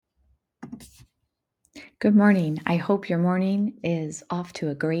Good morning. I hope your morning is off to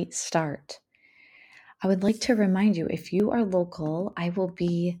a great start. I would like to remind you, if you are local, I will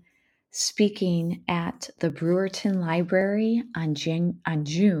be speaking at the Brewerton Library on June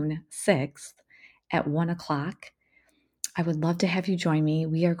 6th at 1 o'clock. I would love to have you join me.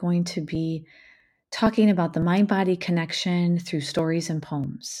 We are going to be talking about the mind-body connection through stories and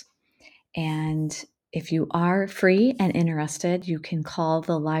poems. And if you are free and interested, you can call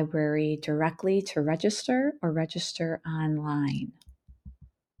the library directly to register or register online.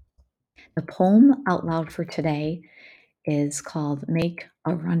 The poem out loud for today is called Make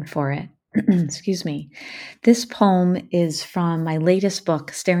a Run for It. Excuse me. This poem is from my latest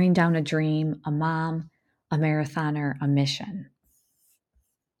book, Staring Down a Dream, a Mom, a Marathoner, a Mission.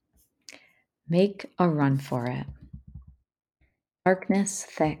 Make a run for it. Darkness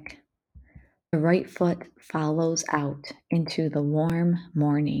thick. The right foot follows out into the warm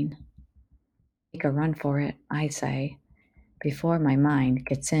morning. Make a run for it, I say, before my mind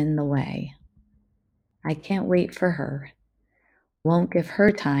gets in the way. I can't wait for her. Won't give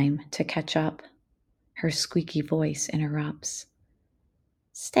her time to catch up. Her squeaky voice interrupts.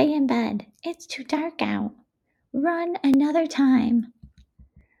 Stay in bed. It's too dark out. Run another time.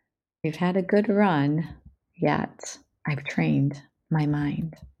 We've had a good run, yet I've trained my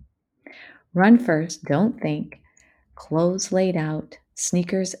mind. Run first, don't think. Clothes laid out,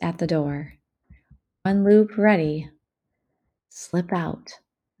 sneakers at the door. One loop ready. Slip out.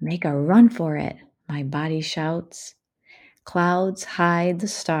 Make a run for it, my body shouts. Clouds hide the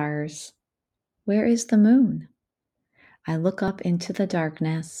stars. Where is the moon? I look up into the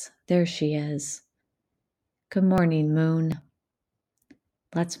darkness. There she is. Good morning, moon.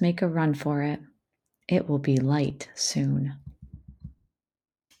 Let's make a run for it. It will be light soon.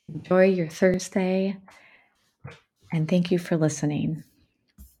 Enjoy your Thursday, and thank you for listening.